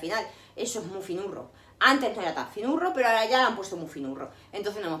fumar al final. Eso es muy finurro. Antes no era tan finurro, pero ahora ya lo han puesto muy finurro.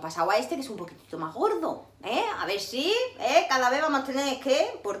 Entonces nos hemos pasado a que es un poquitito más gordo, a ver si cada vez vamos a tener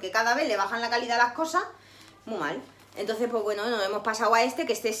porque cada vez le bajan la calidad a las cosas, muy mal. Entonces, pues bueno, nos hemos pasado a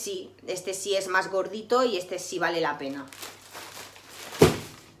que este sí es más gordito y este sí vale la pena.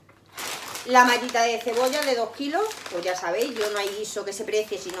 La mallita de cebolla de 2 kilos, pues ya sabéis, yo no hay guiso que se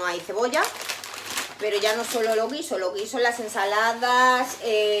precie si no hay cebolla. Pero ya no solo lo guiso, las ensaladas,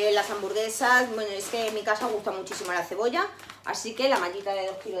 las hamburguesas. Bueno, es que en mi casa gusta muchísimo la cebolla. Así que la mallita de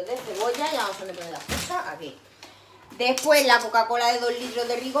 2 kilos de cebolla, ya vamos a poner las cosas aquí. Después la Coca-Cola de 2 litros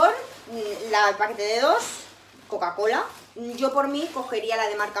de rigor, el paquete de 2, Coca-Cola. Yo por mí cogería la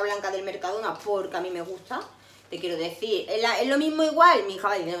de marca blanca del Mercadona porque a mí me gusta. Te quiero decir, es lo mismo igual, mi hija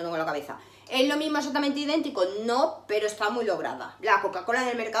va diciendo con la cabeza. Es lo mismo exactamente idéntico, no, pero está muy lograda. La Coca-Cola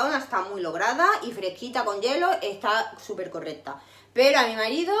del Mercadona está muy lograda y fresquita con hielo, está súper correcta. Pero a mi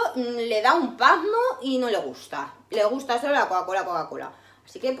marido le da un pasmo y no le gusta. Le gusta solo la Coca-Cola.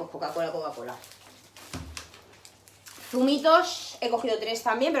 Así que pues Coca-Cola. Zumitos, he cogido 3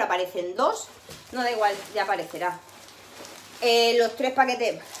 también, pero aparecen 2. No da igual, ya aparecerá. Los tres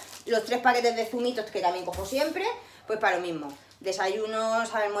paquetes de zumitos que también cojo siempre, pues para lo mismo.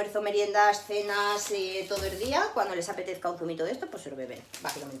 Desayunos, almuerzo, meriendas, cenas, todo el día. Cuando les apetezca un zumito de estos, pues se lo beben,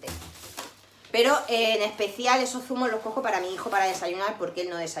 básicamente. Pero en especial esos zumos los cojo para mi hijo para desayunar, porque él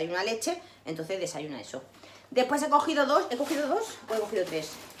no desayuna leche, entonces desayuna eso. Después he cogido 2, ¿he cogido 2? ¿O he cogido 3?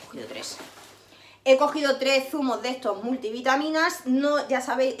 He cogido 3. He cogido 3 zumos de estos multivitaminas. No, ya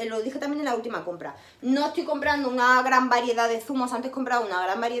sabéis, lo dije también en la última compra. No estoy comprando una gran variedad de zumos. Antes compraba una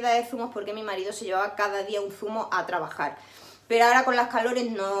gran variedad de zumos porque mi marido se llevaba cada día un zumo a trabajar. Pero ahora con las calores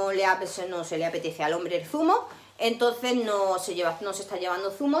no se le apetece al hombre el zumo. Entonces no se está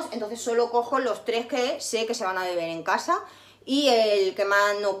llevando zumos. Entonces solo cojo los 3 que sé que se van a beber en casa. Y el que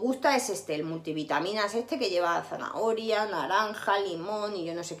más nos gusta es el multivitaminas que lleva zanahoria, naranja, limón y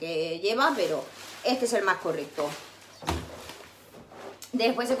yo no sé qué lleva, pero este es el más correcto.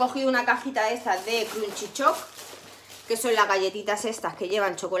 Después he cogido una cajita de estas de Crunchy Choc, que son las galletitas estas que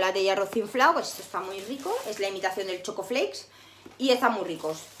llevan chocolate y arroz inflado, pues esto está muy rico, es la imitación del Choco Flakes. Y están muy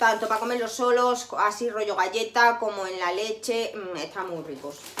ricos, tanto para comerlos solos, así rollo galleta, como en la leche, están muy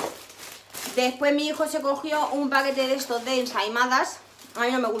ricos. Después mi hijo se cogió un paquete de estos de ensaimadas. A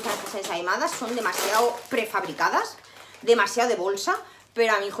mí no me gustan estas ensaimadas, son demasiado prefabricadas, demasiado de bolsa,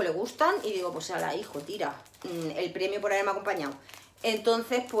 pero a mi hijo le gustan y digo, pues ala, hijo, tira, el premio por haberme acompañado.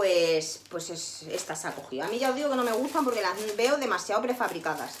 Entonces, pues estas se ha cogido. A mí ya os digo que no me gustan porque las veo demasiado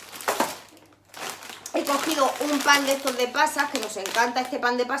prefabricadas. He cogido un pan de estos de pasas, que nos encanta este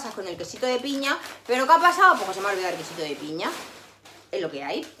pan de pasas con el quesito de piña, pero ¿qué ha pasado? Pues se me ha olvidado el quesito de piña. es lo que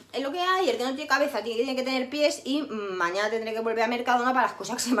hay. Es lo que hay, el que no tiene cabeza tiene que tener pies y mañana tendré que volver a Mercadona para las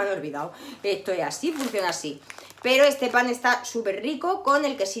cosas que se me han olvidado. Esto es así, funciona así. Pero este pan está súper rico con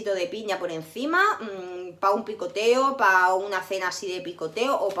el quesito de piña por encima, para un picoteo, para una cena así de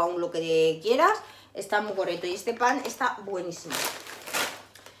picoteo o para un lo que quieras. Está muy correcto y este pan está buenísimo.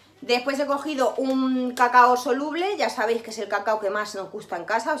 Después he cogido un cacao soluble, ya sabéis que es el cacao que más nos gusta en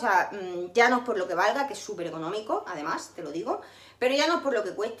casa, o sea, ya no es por lo que valga, que es súper económico, además, te lo digo, pero ya no es por lo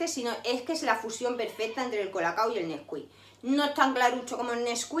que cueste, sino es que es la fusión perfecta entre el colacao y el Nesquik. No es tan clarucho como el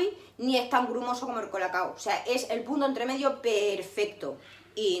Nesquik, ni es tan grumoso como el colacao, o sea, es el punto entre medio perfecto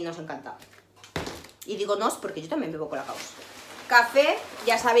y nos encanta. Y digo nos porque yo también bebo colacaos. Café,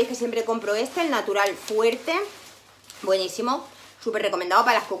 ya sabéis que siempre compro este, el natural fuerte, buenísimo. Súper recomendado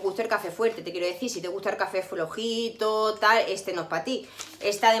para las que os guste el café fuerte, te quiero decir, si te gusta el café flojito, tal, este no es para ti.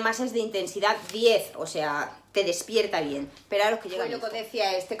 Este además es de intensidad 10, o sea, te despierta bien. Esperaros que llega. Lo que os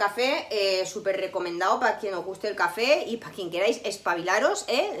decía, este café súper recomendado para quien os guste el café y para quien queráis espabilaros,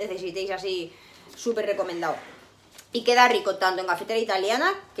 necesitéis así, súper recomendado. Y queda rico tanto en cafetera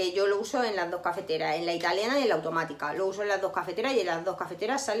italiana, que yo lo uso en las dos cafeteras, en la italiana y en la automática. Lo uso en las dos cafeteras y en las dos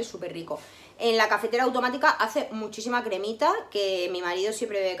cafeteras sale súper rico. En la cafetera automática hace muchísima cremita, que mi marido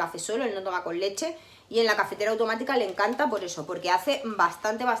siempre bebe café solo, él no toma con leche. Y en la cafetera automática le encanta por eso, porque hace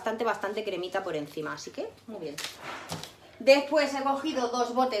bastante cremita por encima. Así que, muy bien. Después he cogido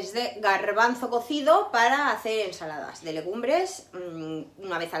 2 botes de garbanzo cocido para hacer ensaladas de legumbres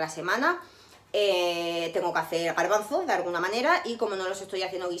una vez a la semana. Tengo que hacer garbanzo de alguna manera y como no los estoy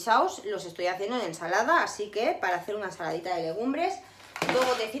haciendo guisados, los estoy haciendo en ensalada, así que para hacer una ensaladita de legumbres, 2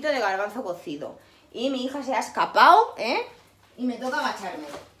 botecitos de garbanzo cocido. Y mi hija se ha escapado, y me toca agacharme.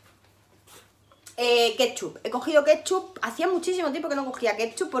 Ketchup, he cogido ketchup, hacía muchísimo tiempo que no cogía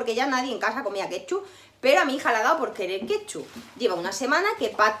ketchup porque ya nadie en casa comía ketchup, pero a mi hija le ha dado por querer ketchup. Lleva una semana que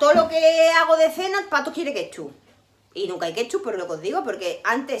para todo lo que hago de cena, Pato quiere ketchup. Y nunca hay ketchup, por lo que os digo, porque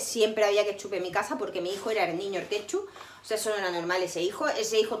antes siempre había ketchup en mi casa porque mi hijo era el niño el ketchup. O sea, eso no era normal ese hijo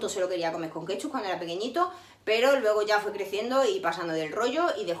todo se lo quería comer con ketchup cuando era pequeñito, pero luego ya fue creciendo y pasando del rollo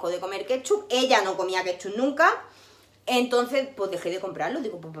y dejó de comer ketchup. Ella no comía ketchup nunca, entonces pues dejé de comprarlo,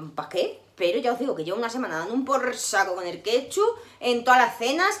 digo, pues ¿para qué? Pero ya os digo que llevo una semana dando un por saco con el ketchup en todas las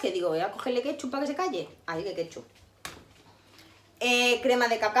cenas, que digo, voy a cogerle ketchup para que se calle. Así que ketchup. Crema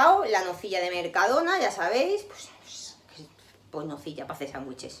de cacao, la nocilla de Mercadona, ya sabéis, pues nocilla para hacer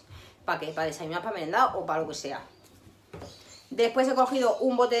sándwiches. ¿Para qué? Para desayunar, para merendar o para lo que sea. Después he cogido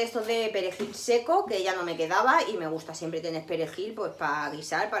un bote de estos de perejil seco, que ya no me quedaba, y me gusta siempre tener perejil, pues para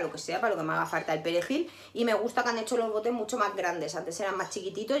guisar, para lo que sea, para lo que me haga falta el perejil. Y me gusta que han hecho los botes mucho más grandes, antes eran más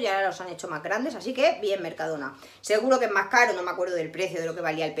chiquititos y ahora los han hecho más grandes, así que bien Mercadona. Seguro que es más caro, no me acuerdo del precio de lo que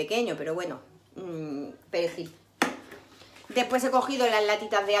valía el pequeño, pero bueno, perejil. Después he cogido las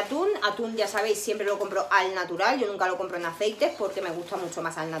latitas de atún. Atún, ya sabéis, siempre lo compro al natural. Yo nunca lo compro en aceites porque me gusta mucho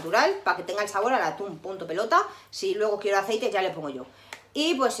más al natural, para que tenga el sabor al atún, punto pelota. Si luego quiero aceites, ya le pongo yo.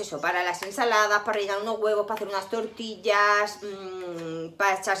 Y pues eso, para las ensaladas, para rellenar unos huevos, para hacer unas tortillas,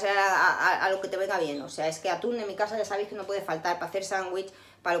 para echarse a lo que te venga bien. O sea, es que atún en mi casa ya sabéis que no puede faltar para hacer sándwich,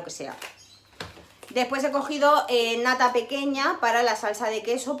 para lo que sea. Después he cogido nata pequeña para la salsa de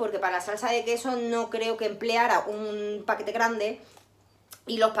queso, porque para la salsa de queso no creo que empleara un paquete grande.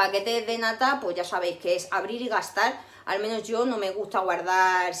 Y los paquetes de nata, pues ya sabéis que es abrir y gastar. Al menos yo no me gusta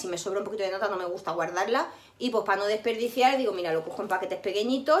guardar, si me sobra un poquito de nata no me gusta guardarla. Y pues para no desperdiciar, digo, mira, lo cojo en paquetes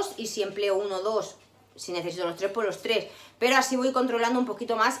pequeñitos y si empleo 1 o 2, si necesito los 3, pues los 3. Pero así voy controlando un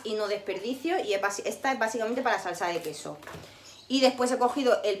poquito más y no desperdicio. Y esta es básicamente para la salsa de queso. Y después he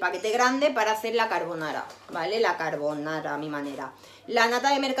cogido el paquete grande para hacer la carbonara, ¿vale? La carbonara a mi manera. La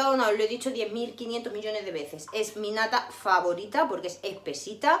nata de Mercadona, os lo he dicho 10.500 millones de veces. Es mi nata favorita porque es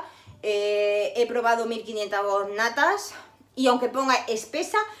espesita. He probado 1.500 natas y aunque ponga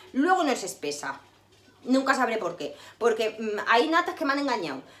espesa, luego no es espesa. Nunca sabré por qué. Porque hay natas que me han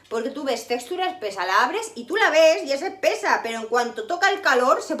engañado. Porque tú ves textura espesa, la abres y tú la ves y es espesa. Pero en cuanto toca el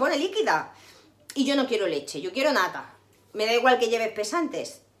calor se pone líquida. Y yo no quiero leche, yo quiero nata. Me da igual que lleve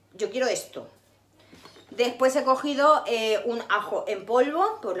espesantes, yo quiero esto. Después he cogido un ajo en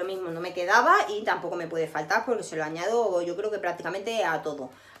polvo, por lo mismo no me quedaba y tampoco me puede faltar porque se lo añado yo creo que prácticamente a todo.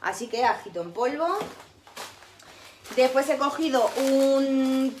 Así que ajito en polvo. Después he cogido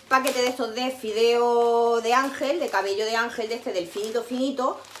un paquete de estos de fideo de ángel, de cabello de ángel, de este del finito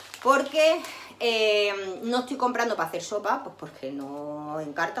finito, porque No estoy comprando para hacer sopa, pues porque no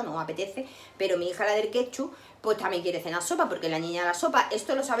encarta, no me apetece, pero mi hija, la del ketchup, pues también quiere cenar sopa, porque la niña la sopa,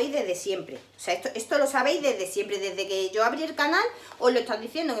 esto lo sabéis desde siempre. O sea, esto lo sabéis desde siempre, desde que yo abrí el canal, os lo están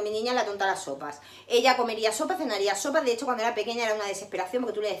diciendo, que mi niña la tonta las sopas. Ella comería sopa, cenaría sopa, de hecho cuando era pequeña era una desesperación,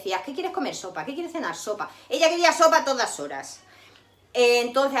 porque tú le decías, ¿qué quieres comer sopa? ¿Qué quieres cenar sopa? Ella quería sopa a todas horas.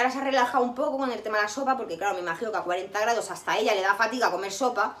 Entonces ahora se ha relajado un poco con el tema de la sopa, porque claro, me imagino que a 40 grados hasta a ella le da fatiga comer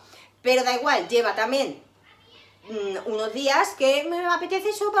sopa, pero da igual, lleva también unos días que me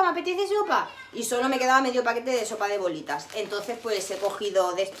apetece sopa, y solo me quedaba medio paquete de sopa de bolitas. Entonces pues he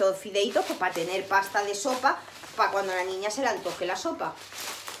cogido de estos fideitos pues para tener pasta de sopa para cuando a la niña se le antoje la sopa.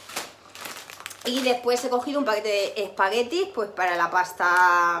 Y después he cogido un paquete de espaguetis pues para la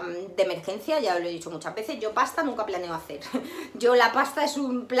pasta de emergencia. Ya os lo he dicho muchas veces, yo pasta nunca planeo hacer. Yo la pasta es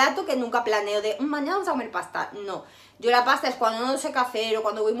un plato que nunca planeo de mañana vamos a comer pasta, no. Yo la pasta es cuando no sé qué hacer, o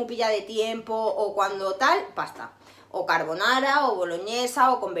cuando voy muy pillada de tiempo, o cuando tal, pasta. O carbonara, o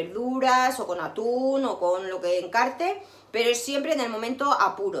boloñesa, o con verduras, o con atún, o con lo que encarte. Pero es siempre en el momento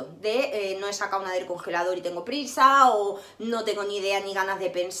apuro, de no he sacado nada del congelador y tengo prisa, o no tengo ni idea ni ganas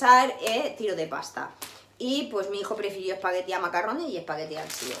de pensar, tiro de pasta. Y pues mi hijo prefirió espagueti a macarrones y espagueti al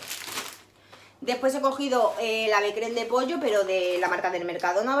chío. Después he cogido el ave creme de pollo, pero de la marca del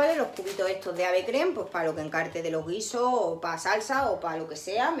Mercadona, ¿vale? Los cubitos estos de ave creme, pues para lo que encarte de los guisos, o para salsa, o para lo que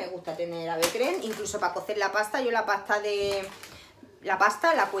sea. Me gusta tener ave creme, incluso para cocer la pasta. Yo la pasta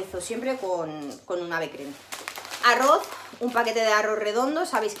la cuezo siempre con un ave creme. Arroz, un paquete de arroz redondo,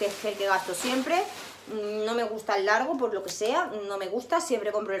 sabéis que es el que gasto siempre. No me gusta el largo, por lo que sea, no me gusta,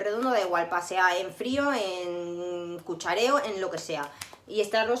 siempre compro el redondo, da igual, sea en frío, en cuchareo, en lo que sea. Y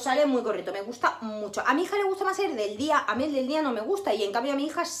este arroz sale muy correcto, me gusta mucho. A mi hija le gusta más el del día, a mí el del día no me gusta, y en cambio a mi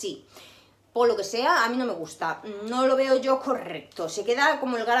hija sí. Por lo que sea, a mí no me gusta, no lo veo yo correcto, se queda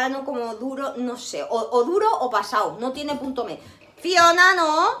como el grano, como duro, no sé, o duro o pasado, no tiene punto medio. Fiona,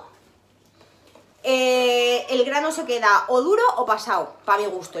 no. El grano se queda o duro o pasado, para mi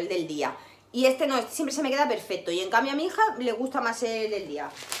gusto, el del día. Y este no, este siempre se me queda perfecto. Y en cambio a mi hija le gusta más el del día.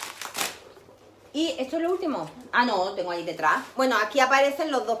 ¿Y esto es lo último? Ah, no, tengo ahí detrás. Bueno, aquí aparecen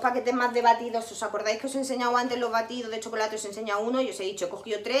los dos paquetes más de batidos. ¿Os acordáis que os he enseñado antes los batidos de chocolate? Os he enseñado uno y os he dicho, he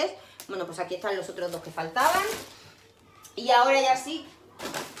cogido 3. Bueno, pues aquí están los otros 2 que faltaban. Y ahora ya sí,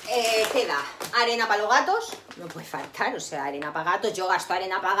 queda arena para los gatos. No puede faltar, o sea, arena para gatos. Yo gasto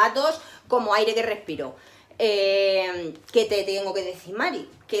arena para gatos como aire que respiro. ¿Qué te tengo que decir, Mari?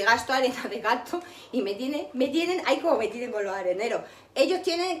 Que gasto arena de gato y me tienen, ay, como me tienen con los areneros. Ellos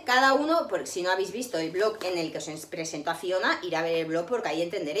tienen cada uno, porque si no habéis visto el blog en el que os presento a Fiona, ir a ver el blog porque ahí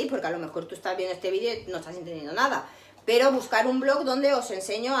entenderéis, porque a lo mejor tú estás viendo este vídeo y no estás entendiendo nada. Pero buscar un blog donde os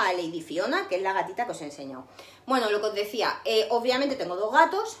enseño a Lady Fiona, que es la gatita que os he enseñado. Bueno, lo que os decía, obviamente tengo 2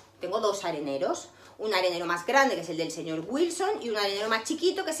 gatos, tengo 2 areneros. Un arenero más grande, que es el del señor Wilson, y un arenero más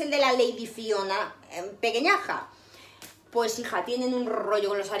chiquito, que es el de la Lady Fiona, pequeñaja. Pues hija, tienen un rollo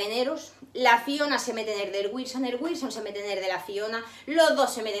con los areneros. La Fiona se mete en el del Wilson, el Wilson se mete en el de la Fiona, los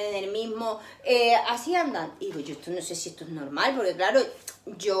dos se meten en el mismo, así andan. Y digo, yo esto no sé si esto es normal, porque claro,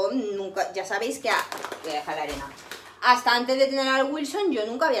 yo nunca, ya sabéis que voy a dejar la arena. Hasta antes de tener al Wilson yo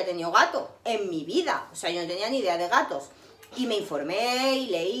nunca había tenido gato en mi vida, o sea, yo no tenía ni idea de gatos. Y me informé y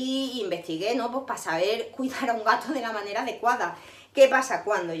leí y investigué, ¿no? Pues para saber cuidar a un gato de la manera adecuada. ¿Qué pasa?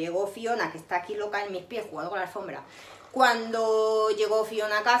 Cuando llegó Fiona, que está aquí loca en mis pies jugando con la alfombra, cuando llegó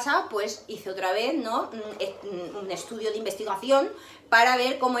Fiona a casa, pues hice otra vez, ¿no? Un estudio de investigación para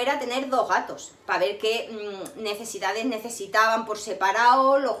ver cómo era tener 2 gatos, para ver qué necesidades necesitaban por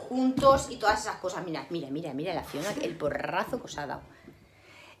separado, los juntos y todas esas cosas. Mira, mira, mira, mira la Fiona, el porrazo que os ha dado.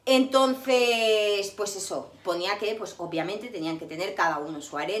 Entonces, pues eso, ponía que, pues obviamente tenían que tener cada uno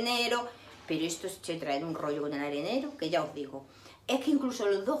su arenero, pero esto es traer un rollo con el arenero, que ya os digo, es que incluso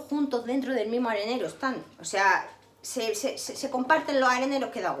los 2 juntos dentro del mismo arenero están, o sea, se comparten los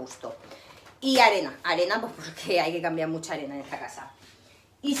areneros que da gusto. Y arena, pues porque hay que cambiar mucha arena en esta casa.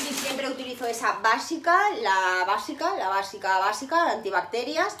 Y sí, siempre utilizo esa básica, la básica,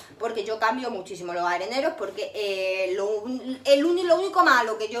 antibacterias, porque yo cambio muchísimo los areneros, porque lo único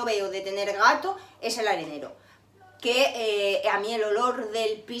malo que yo veo de tener gato es el arenero. Que a mí el olor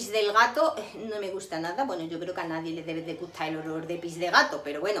del pis del gato no me gusta nada. Bueno, yo creo que a nadie le debe de gustar el olor de pis de gato,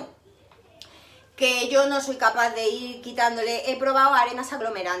 pero bueno. Que yo no soy capaz de ir quitándole. He probado arenas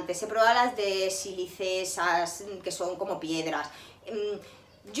aglomerantes, he probado las de sílice, esas que son como piedras.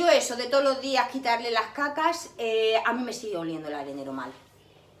 Yo eso de todos los días quitarle las cacas, a mí me sigue oliendo el arenero mal.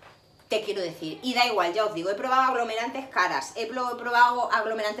 Te quiero decir, y da igual, ya os digo, he probado aglomerantes caras, he probado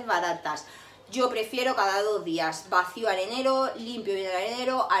aglomerantes baratas. Yo prefiero cada 2 días, vacío arenero, limpio bien el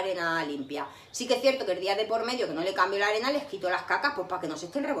arenero, arena limpia. Sí que es cierto que el día de por medio que no le cambio la arena, les quito las cacas, pues para que no se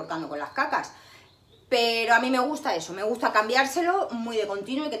estén revolcando con las cacas. Pero a mí me gusta eso, me gusta cambiárselo muy de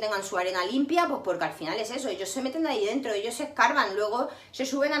continuo y que tengan su arena limpia, pues porque al final es eso, ellos se meten ahí dentro, ellos se escarban, luego se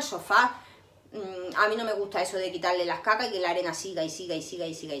suben al sofá. A mí no me gusta eso de quitarle las cacas y que la arena siga y siga y siga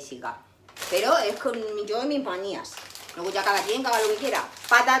y siga y siga. Pero es con yo y mis manías. Luego ya cada quien, cada lo que quiera.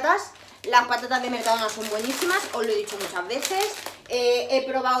 Patatas. Las patatas de Mercadona son buenísimas, os lo he dicho muchas veces. He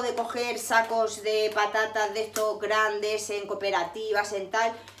probado de coger sacos de patatas de estos grandes en cooperativas, en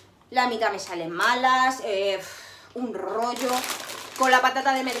tal. La mitad me salen malas, un rollo. Con la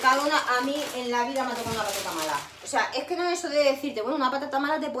patata de Mercadona, a mí en la vida me ha tocado una patata mala. O sea, es que no es eso de decirte, bueno, una patata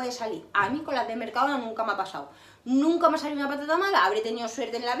mala te puede salir. A mí con las de Mercadona nunca me ha pasado. Nunca me ha salido una patata mala. ¿Habré tenido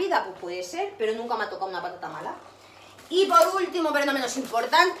suerte en la vida? Pues puede ser, pero nunca me ha tocado una patata mala. Y por último, pero no menos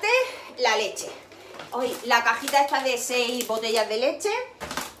importante, la leche. Hoy la cajita esta de 6 botellas de leche.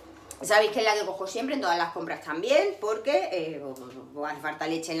 Sabéis que es la que cojo siempre en todas las compras también, porque hace falta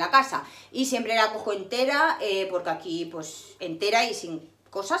leche en la casa. Y siempre la cojo entera, porque aquí pues entera y sin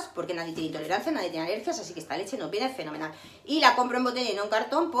cosas, porque nadie tiene intolerancia, nadie tiene alergias, así que esta leche nos viene fenomenal. Y la compro en botella y no en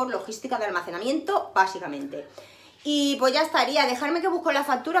cartón por logística de almacenamiento, básicamente. Y pues ya estaría, dejarme que busco la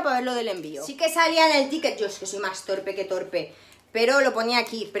factura para ver lo del envío. Sí que salía en el ticket, yo es que soy más torpe que torpe, pero lo ponía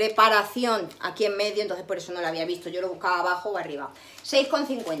aquí, preparación, aquí en medio, entonces por eso no lo había visto, yo lo buscaba abajo o arriba.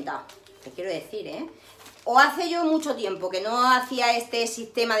 6,50, te quiero decir, ¿eh? O hace yo mucho tiempo que no hacía este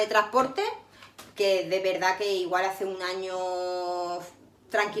sistema de transporte, que de verdad que igual hace un año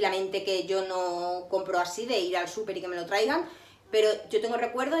tranquilamente que yo no compro así, de ir al súper y que me lo traigan, pero yo tengo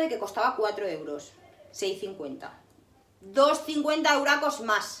recuerdo de que costaba 4 euros, 6,50. 2,50 euracos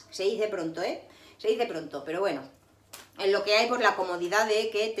más, se dice pronto, ¿eh? Se dice pronto, pero bueno, es lo que hay por la comodidad de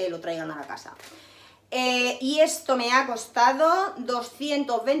que te lo traigan a la casa. Y esto me ha costado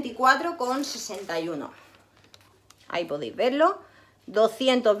 224,61. Ahí podéis verlo,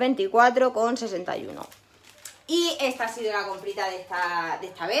 224,61. Y esta ha sido la comprita de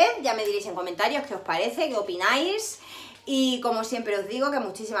esta vez. Ya me diréis en comentarios qué os parece, qué opináis. Y como siempre os digo que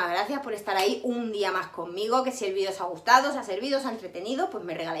muchísimas gracias por estar ahí un día más conmigo, que si el vídeo os ha gustado, os ha servido, os ha entretenido, pues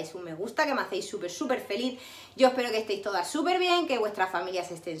me regaláis un me gusta, que me hacéis súper feliz. Yo espero que estéis todas súper bien, que vuestras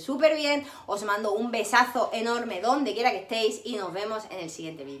familias estén súper bien. Os mando un besazo enorme donde quiera que estéis y nos vemos en el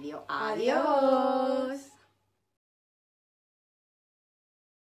siguiente vídeo. Adiós.